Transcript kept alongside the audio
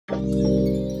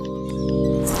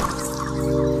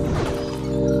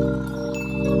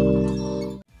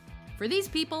For these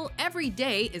people, every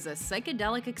day is a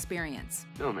psychedelic experience.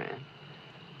 No, man.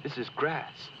 This is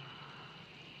grass.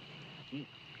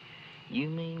 You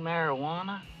mean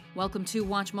marijuana? Welcome to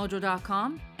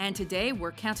WatchMojo.com, and today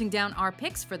we're counting down our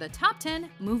picks for the top 10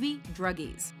 movie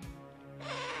druggies.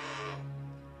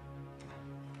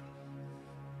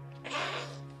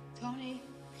 Tony.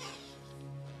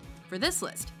 For this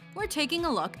list, we're taking a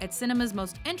look at cinema's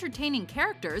most entertaining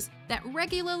characters that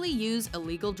regularly use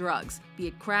illegal drugs, be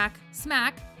it crack,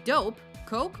 smack, dope,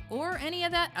 coke, or any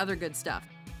of that other good stuff.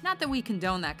 Not that we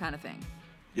condone that kind of thing.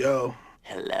 Yo.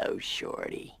 Hello,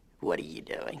 shorty. What are you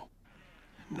doing?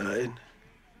 Nothing.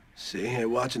 Sitting here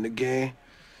watching the game,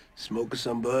 smoking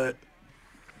some bud.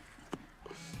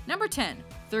 Number 10,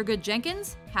 Thurgood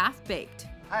Jenkins, Half Baked.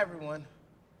 Hi, everyone.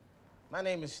 My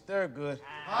name is Thurgood.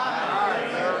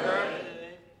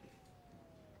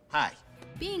 Hi.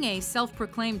 Being a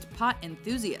self-proclaimed pot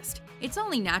enthusiast, it's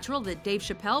only natural that Dave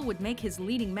Chappelle would make his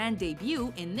leading man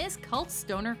debut in this cult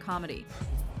stoner comedy.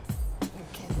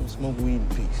 Can't smoke weed in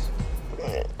peace.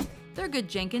 Thurgood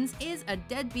Jenkins is a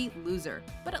deadbeat loser,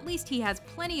 but at least he has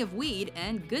plenty of weed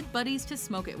and good buddies to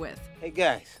smoke it with. Hey,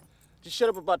 guys. Just shut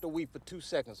up about the weed for 2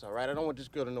 seconds, all right? I don't want this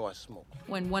girl to know I smoke.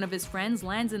 When one of his friends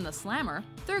lands in the slammer,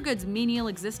 Thurgood's menial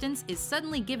existence is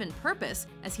suddenly given purpose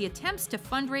as he attempts to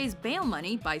fundraise bail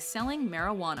money by selling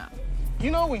marijuana.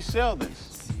 You know we sell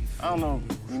this. I don't know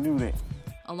if you knew that.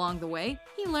 Along the way,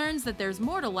 he learns that there's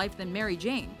more to life than Mary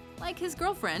Jane, like his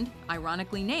girlfriend,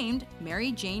 ironically named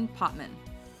Mary Jane Potman.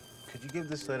 Could you give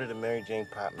this letter to Mary Jane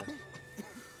Potman?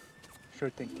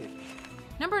 Sure thing, kid.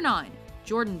 Number 9,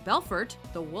 Jordan Belfort,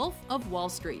 the Wolf of Wall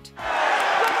Street. 1,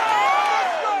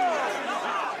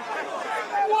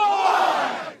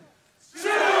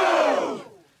 2,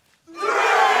 3!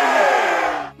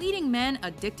 Leading men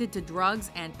addicted to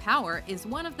drugs and power is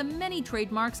one of the many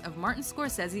trademarks of Martin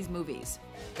Scorsese's movies.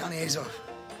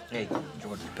 Hey,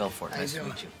 Jordan Belfort, nice to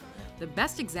meet you. The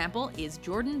best example is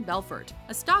Jordan Belfort,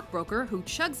 a stockbroker who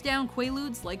chugs down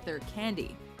Quaaludes like they're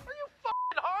candy.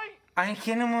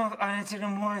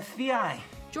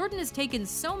 Jordan has taken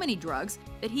so many drugs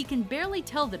that he can barely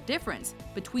tell the difference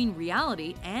between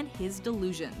reality and his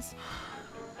delusions.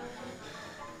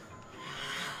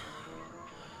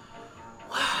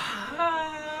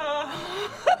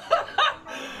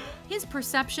 His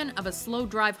perception of a slow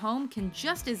drive home can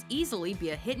just as easily be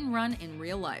a hit and run in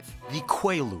real life. The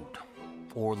Quaalude,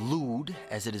 or lude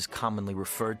as it is commonly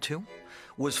referred to,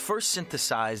 was first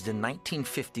synthesized in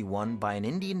 1951 by an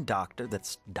Indian doctor,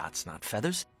 that's dots not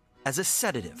feathers, as a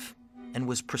sedative, and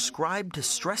was prescribed to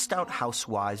stressed-out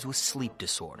housewives with sleep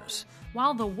disorders.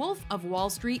 While The Wolf of Wall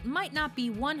Street might not be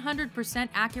 100%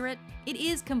 accurate, it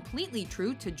is completely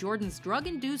true to Jordan's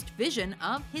drug-induced vision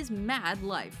of his mad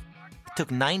life. It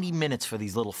took 90 minutes for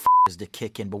these little f***ers to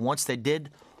kick in, but once they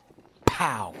did,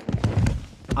 pow!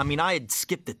 I mean, I had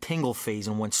skipped the tingle phase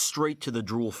and went straight to the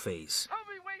drool phase.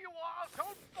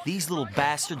 These little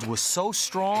bastards were so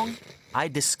strong, I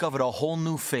discovered a whole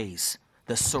new phase,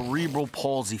 the cerebral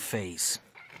palsy phase.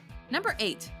 Number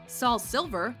 8, Saul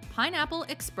Silver, Pineapple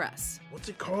Express. What's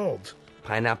it called?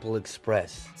 Pineapple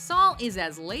Express. Saul is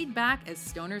as laid back as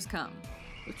stoners come.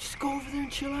 Let's just go over there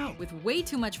and chill out. With way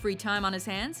too much free time on his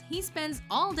hands, he spends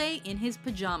all day in his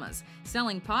pajamas,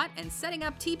 selling pot and setting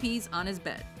up teepees on his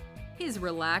bed. His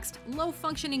relaxed,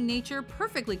 low-functioning nature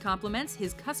perfectly complements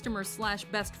his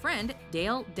customer/best friend,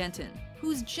 Dale Denton,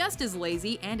 who's just as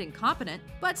lazy and incompetent,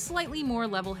 but slightly more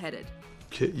level-headed.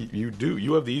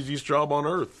 You have the easiest job on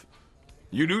earth.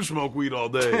 You do smoke weed all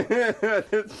day.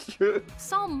 That's true.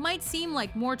 Saul might seem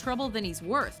like more trouble than he's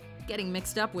worth, getting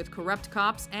mixed up with corrupt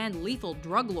cops and lethal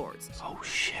drug lords. Oh,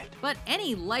 shit. But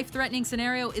any life-threatening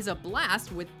scenario is a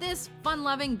blast with this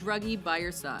fun-loving druggie by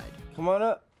your side. Come on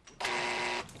up.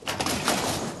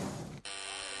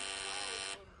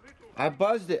 I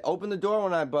buzzed it. Open the door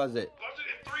when I buzz it. Buzz it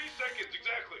in 3 seconds,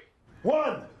 exactly.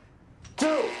 1,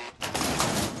 2.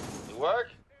 It work?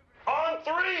 On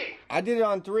 3. I did it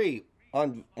on 3.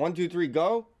 On 1, 2, 3,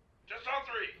 go? Just on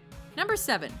 3. Number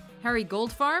 7, Harry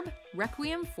Goldfarb,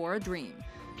 Requiem for a Dream.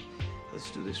 Let's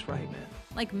do this right, man.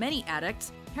 Like many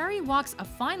addicts, Harry walks a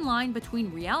fine line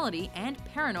between reality and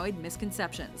paranoid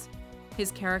misconceptions.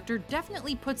 His character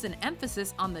definitely puts an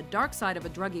emphasis on the dark side of a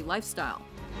druggie lifestyle.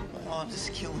 My mom's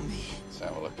just killing me. Let's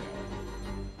have a look.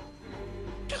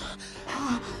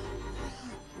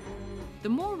 The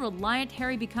more reliant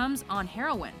Harry becomes on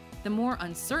heroin, the more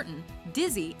uncertain,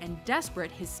 dizzy, and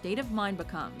desperate his state of mind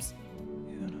becomes.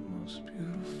 You're the most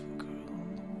beautiful girl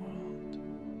in the world.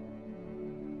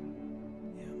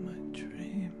 You're my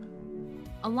dream.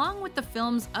 Along with the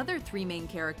film's other three main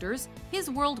characters, his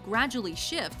world gradually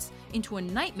shifts into a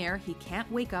nightmare he can't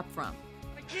wake up from.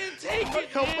 I can't take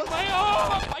it, man! My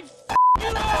arm! I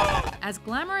f***ing up! As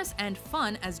glamorous and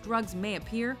fun as drugs may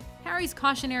appear, Harry's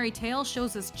cautionary tale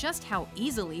shows us just how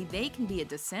easily they can be a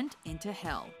descent into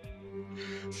hell.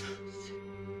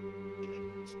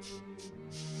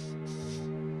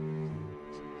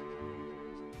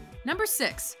 Number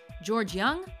 6. George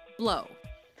Young, Blow.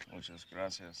 Muchas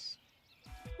gracias.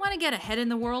 Want to get ahead in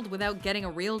the world without getting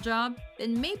a real job?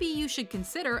 Then maybe you should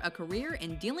consider a career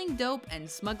in dealing dope and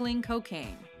smuggling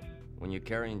cocaine. When you're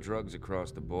carrying drugs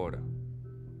across the border,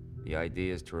 the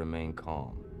idea is to remain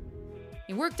calm.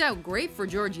 It worked out great for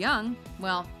George Young.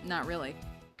 Well, not really.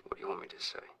 What do you want me to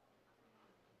say?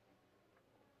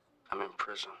 I'm in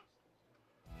prison.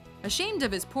 Ashamed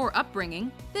of his poor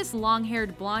upbringing, this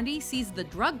long-haired blondie sees the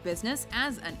drug business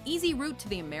as an easy route to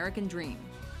the American dream.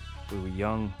 We were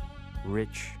young,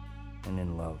 rich, and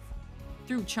in love.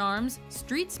 Through charms,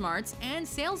 street smarts, and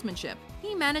salesmanship,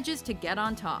 he manages to get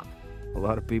on top. A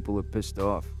lot of people are pissed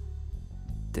off.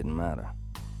 Didn't matter.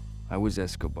 I was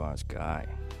Escobar's guy.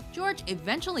 George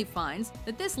eventually finds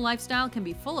that this lifestyle can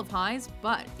be full of highs,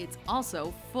 but it's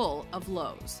also full of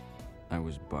lows. I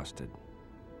was busted.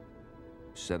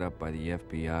 Set up by the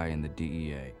FBI and the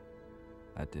DEA.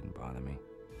 That didn't bother me.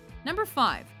 Number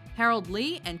 5. Harold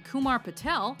Lee and Kumar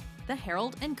Patel, the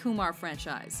Harold and Kumar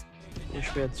franchise.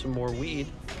 Wish we had some more weed.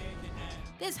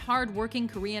 This hard-working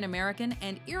Korean-American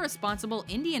and irresponsible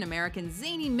Indian-American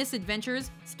zany misadventures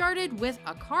started with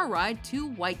a car ride to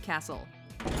White Castle.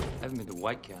 I haven't been to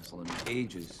White Castle in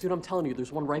ages. Dude, I'm telling you,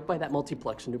 there's one right by that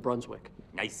multiplex in New Brunswick.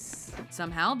 Nice.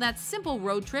 Somehow, that simple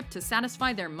road trip to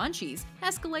satisfy their munchies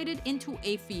escalated into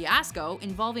a fiasco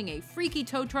involving a freaky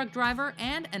tow truck driver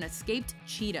and an escaped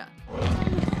cheetah.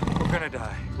 We're gonna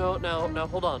die. No,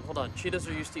 hold on. Cheetahs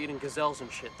are used to eating gazelles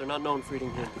and shit. They're not known for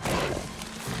eating humans.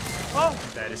 Oh!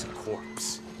 That is a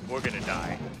corpse. We're gonna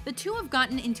die. The two have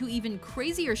gotten into even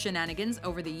crazier shenanigans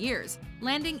over the years,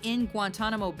 landing in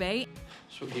Guantanamo Bay.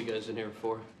 That's what you guys in here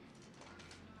for.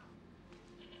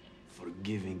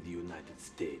 Forgiving the United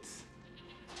States.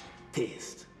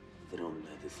 Taste their own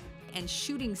medicine. And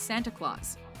shooting Santa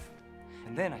Claus.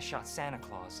 And then I shot Santa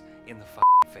Claus in the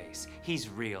face. He's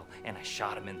real, and I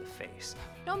shot him in the face.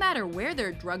 No matter where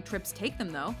their drug trips take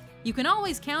them, though, you can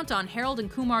always count on Harold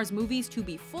and Kumar's movies to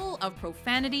be full of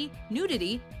profanity,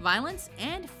 nudity, violence,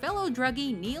 and fellow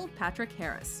druggie Neil Patrick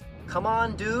Harris. Come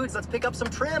on, dudes, let's pick up some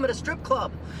trim at a strip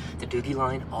club. The Doogie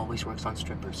line always works on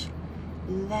strippers.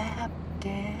 Lap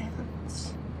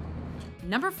dance.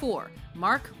 Number 4.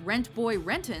 Mark Rentboy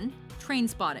Renton,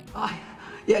 Trainspotting. Hi.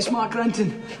 Yes, Mark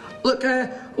Renton. Look,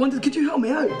 could you help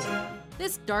me out?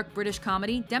 This dark British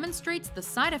comedy demonstrates the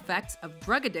side effects of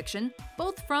drug addiction,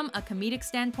 both from a comedic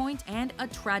standpoint and a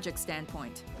tragic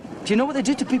standpoint. Do you know what they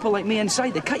do to people like me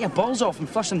inside? They cut your balls off and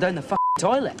flush them down the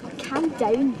toilet. Calm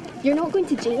down. You're not going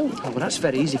to jail. Oh, well, that's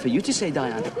very easy for you to say,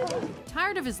 Diane.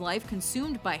 Tired of his life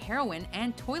consumed by heroin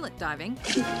and toilet diving,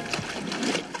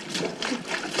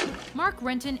 Mark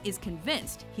Renton is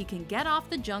convinced he can get off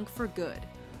the junk for good.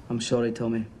 I'm sorry,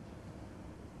 Tommy.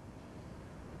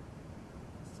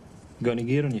 Got any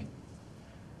gear on you?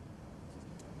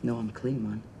 No, I'm clean,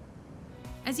 man.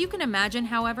 As you can imagine,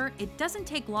 however, it doesn't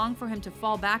take long for him to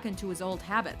fall back into his old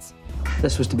habits.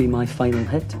 This was to be my final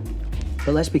hit.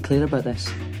 But let's be clear about this.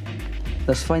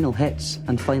 There's final hits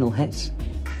and final hits.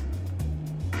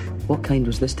 What kind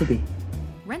was this to be?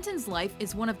 Renton's life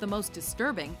is one of the most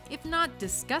disturbing, if not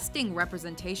disgusting,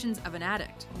 representations of an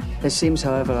addict. It seems,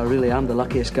 however, I really am the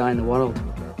luckiest guy in the world.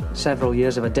 Several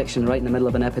years of addiction right in the middle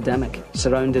of an epidemic,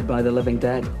 surrounded by the living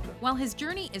dead. While his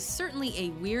journey is certainly a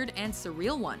weird and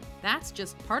surreal one, that's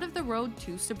just part of the road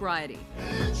to sobriety.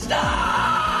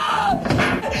 Stop!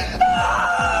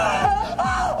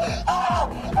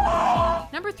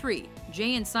 Number 3.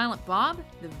 Jay and Silent Bob,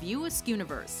 The View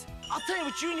Askewniverse. I'll tell you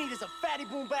what you need is a fatty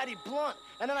boom batty blunt,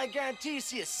 and then I guarantee you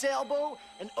see a sailboat,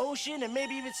 an ocean, and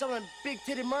maybe even some of them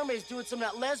big-titted mermaids doing some of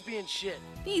that lesbian shit.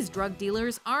 These drug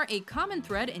dealers are a common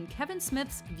thread in Kevin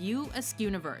Smith's View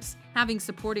Askewniverse, having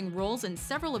supporting roles in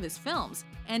several of his films,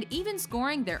 and even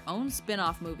scoring their own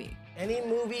spin-off movie. Any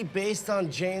movie based on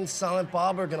Jay and Silent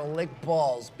Bob are gonna lick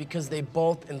balls, because they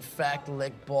both, in fact,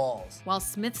 lick balls. While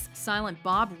Smith's Silent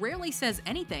Bob rarely says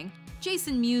anything,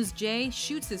 Jason Mewes' Jay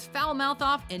shoots his foul mouth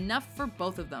off enough for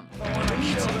both of them.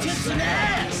 Need some tits and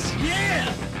ass!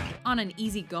 Yeah! On an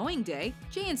easygoing day,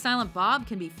 Jay and Silent Bob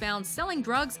can be found selling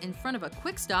drugs in front of a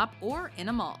quick stop or in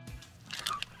a mall.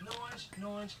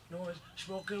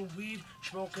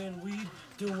 smoking weed,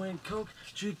 doing coke,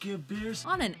 drinking beers.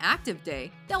 On an active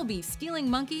day, they'll be stealing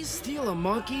monkeys. Steal a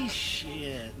monkey?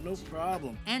 Shit, no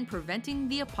problem. And preventing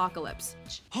the apocalypse.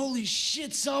 Holy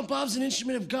shit, Salt Bob's an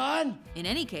instrument of God? In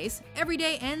any case, every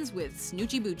day ends with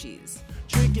snoochie boochies.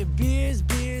 Drinking beers,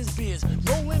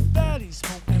 rolling fatties,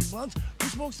 smoking blunts. Who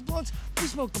smokes the blunts? We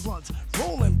smoke the blunts.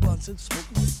 Rolling blunts and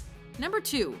smoking. Number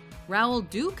 2, Raoul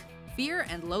Duke, Fear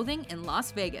and Loathing in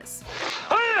Las Vegas.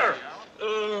 Here!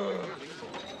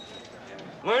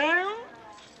 My name?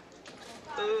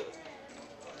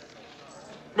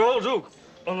 Raoul Duke,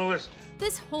 on the list.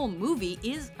 This whole movie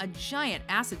is a giant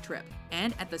acid trip,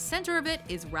 and at the center of it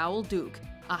is Raoul Duke,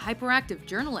 a hyperactive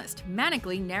journalist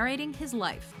manically narrating his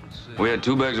life. We had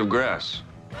 2 bags of grass,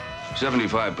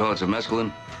 75 pellets of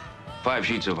mescaline, 5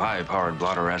 sheets of high-powered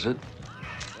blotter acid,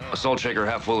 a salt shaker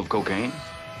half full of cocaine,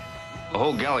 a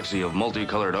whole galaxy of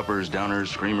multicolored uppers, downers,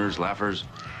 screamers, laughers,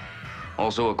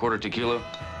 also a quarter tequila,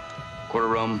 quarter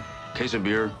rum, case of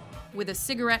beer. With a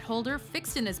cigarette holder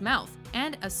fixed in his mouth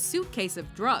and a suitcase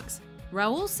of drugs,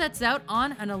 Raoul sets out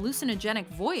on an hallucinogenic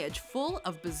voyage full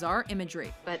of bizarre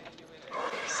imagery. But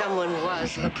someone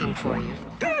was looking for you.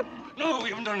 No, we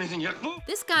haven't done anything yet. No.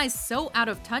 This guy's so out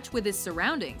of touch with his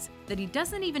surroundings that he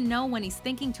doesn't even know when he's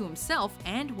thinking to himself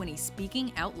and when he's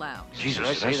speaking out loud.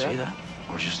 Jesus, did I say that?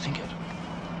 Or just think it?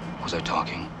 Was I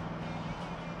talking?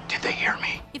 Did they hear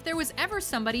me? If there was ever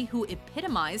somebody who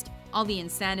epitomized all the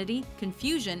insanity,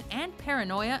 confusion, and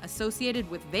paranoia associated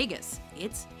with Vegas,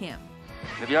 it's him.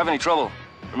 If you have any trouble,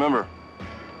 remember,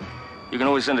 you can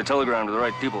always send a telegram to the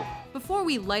right people. Before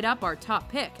we light up our top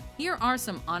pick, here are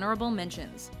some honorable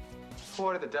mentions.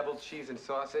 Order the double cheese and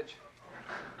sausage.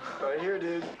 Right here,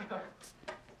 dude.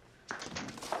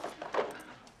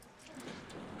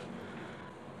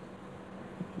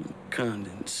 You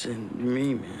condescend to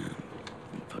me, man.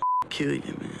 I'll kill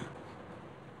you, man.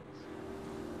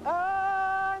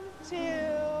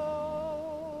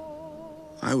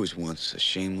 I was once a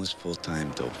shameless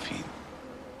full-time dope fiend.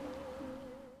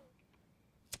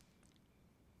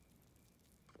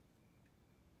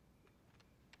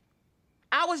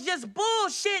 I was just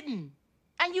bullshitting.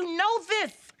 And you know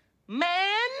this,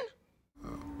 man.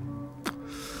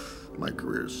 My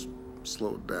career's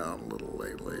slowed down a little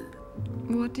lately.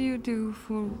 What do you do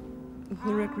for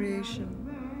recreation?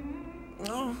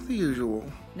 Oh, the usual.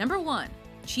 Number 1,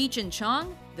 Cheech and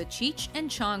Chong, the Cheech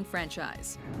and Chong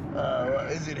franchise.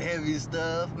 Is it heavy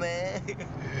stuff, man?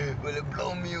 Will it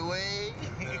blow me away?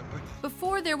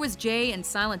 Before there was Jay and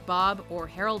Silent Bob or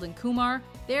Harold and Kumar,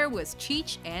 there was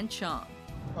Cheech and Chong.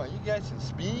 Oh, you got some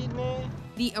speed, man?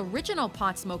 The original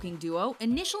pot-smoking duo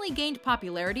initially gained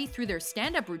popularity through their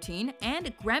stand-up routine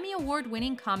and Grammy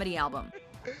Award-winning comedy album.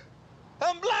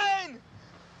 I'm blind!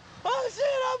 Oh shit,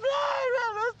 I'm blind,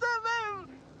 man! What's up, man?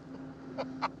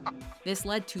 This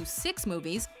led to 6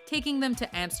 movies, taking them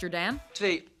to Amsterdam.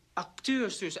 2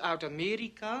 acteurs dus uit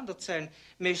Amerika, dat zijn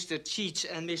Mr. Cheech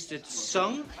en Mr.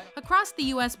 Chong. Across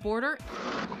the US border.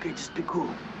 Okay, just be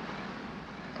cool.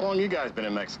 How long you guys been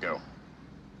in Mexico?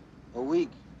 A week.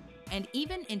 And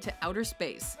even into outer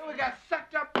space. We got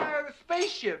sucked up by a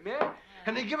spaceship, man.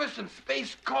 And they give us some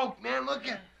space coke, man. Look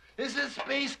at this is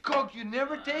space coke. You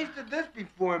never tasted this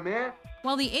before, man.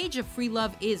 While the age of free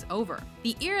love is over,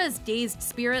 the era's dazed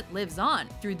spirit lives on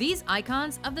through these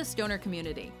icons of the stoner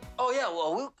community. Oh yeah,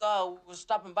 well we were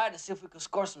stopping by to see if we could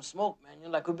score some smoke, man. You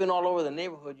know, like we've been all over the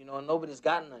neighborhood, you know, and nobody's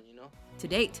gotten none, you know. To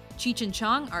date, Cheech and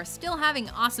Chong are still having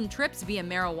awesome trips via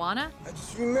marijuana. I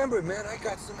just remembered, man, I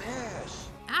got some hash.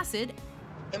 Acid.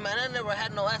 Hey man, I never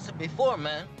had no acid before,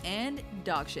 man. And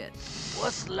dog shit.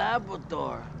 What's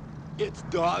Labrador? It's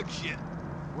dog shit.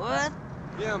 What?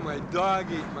 Yeah, my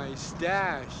dog ate my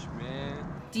stash, man.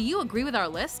 Do you agree with our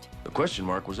list? The question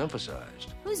mark was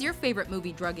emphasized. Who's your favorite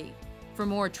movie druggie? For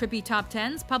more trippy top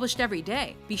 10s published every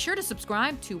day, be sure to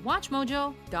subscribe to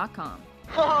WatchMojo.com.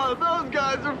 Oh, those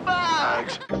guys are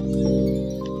facts!